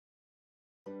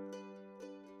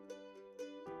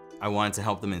I wanted to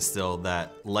help them instill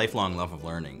that lifelong love of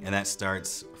learning, and that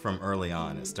starts from early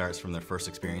on. It starts from their first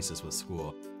experiences with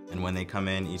school. And when they come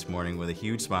in each morning with a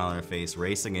huge smile on their face,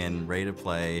 racing in, ready to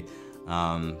play,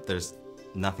 there's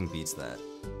nothing beats that.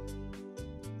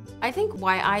 I think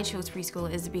why I chose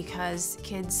preschool is because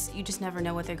kids, you just never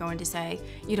know what they're going to say.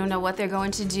 You don't know what they're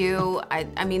going to do.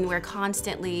 I mean, we're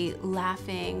constantly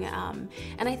laughing.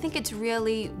 And I think it's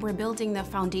really, we're building the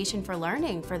foundation for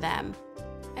learning for them.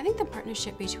 I think the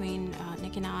partnership between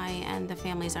Nick and I and the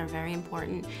families are very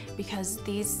important because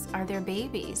these are their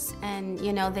babies and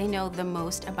you know they know the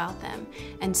most about them,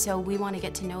 and so we want to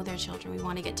get to know their children. We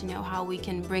want to get to know how we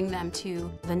can bring them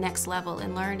to the next level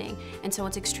in learning, and so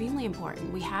it's extremely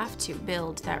important. We have to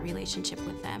build that relationship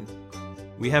with them.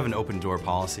 We have an open door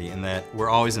policy in that we're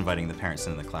always inviting the parents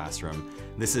into the classroom.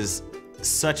 This is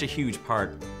such a huge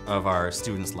part of our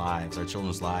students' lives, our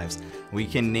children's lives. We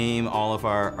can name all of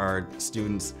our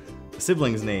students'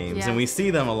 siblings' names, and we see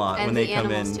them a lot when they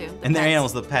come in. Too, and their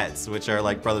animals, the pets, which are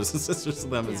like brothers and sisters to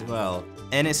them as well.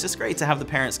 And it's just great to have the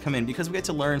parents come in because we get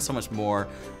to learn so much more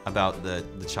about the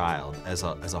child as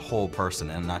a whole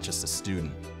person and not just a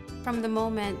student. From the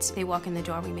moment they walk in the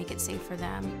door, we make it safe for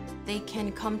them. They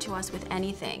can come to us with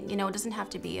anything. You know, it doesn't have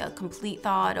to be a complete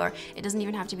thought, or it doesn't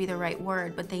even have to be the right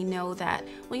word, but they know that,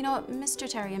 well, you know what, Mr.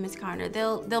 Terry and Ms. Carner,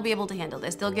 they'll be able to handle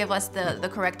this. They'll give us the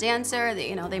correct answer.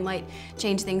 You know, they might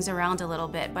change things around a little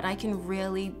bit, but I can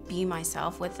really be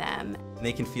myself with them.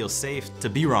 They can feel safe to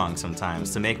be wrong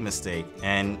sometimes, to make a mistake.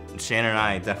 And Shannon and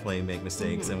I definitely make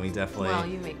mistakes, and we definitely... Well,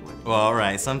 you make more. Well, all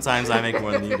right, sometimes I make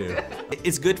more than you do.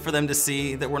 It's good for them to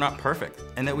see that we're not perfect,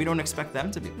 and that we don't expect them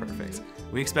to be perfect.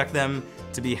 We expect them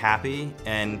to be happy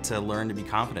and to learn to be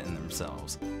confident in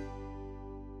themselves.